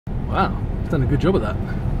Wow, he's done a good job of that.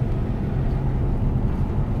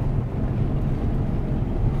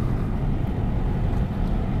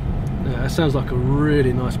 Yeah, that sounds like a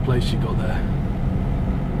really nice place you got there.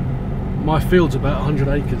 My field's about 100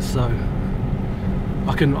 acres, so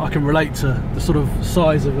I can relate to the sort of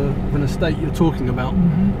size of an estate you're talking about.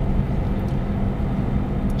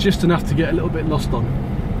 Just enough to get a little bit lost on.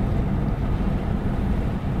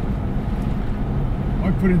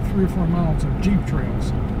 I put in 3 or 4 miles of Jeep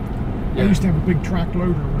trails. Yeah. I used to have a big track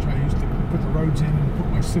loader, which I used to put the roads in and put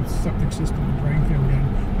my septic system and drain field in,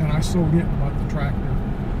 and I sold it and bought the tractor.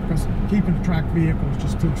 Because keeping a track vehicle is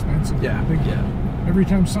just too expensive. Yeah, Every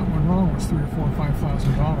time something went wrong, it was $3,000 or $4,000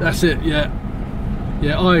 or $5,000. That's it, yeah.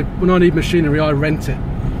 Yeah, when I need machinery, I rent it.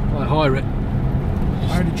 I hire it.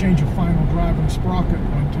 I had to change a final driving sprocket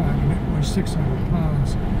one time, and it was 600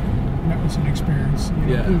 pounds. And that was an experience.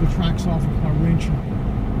 You know, pull the tracks off with my winch and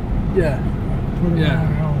put it on,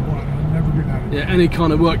 and oh boy, I'll never do that again. Yeah, any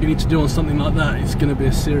kind of work you need to do on something like that, it's going to be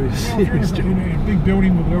a serious job. In a big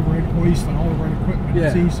building with an overhead hoist and all the right equipment,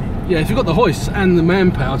 it's easy. Yeah, if you've got the hoists and the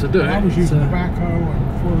manpower to do it. I was using the backhoe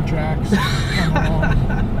and floor jacks and come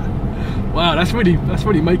along. Wow, that's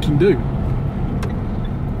really making do.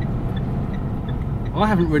 I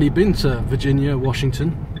haven't really been to Virginia,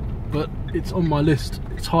 Washington, but it's on my list.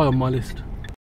 It's high on my list.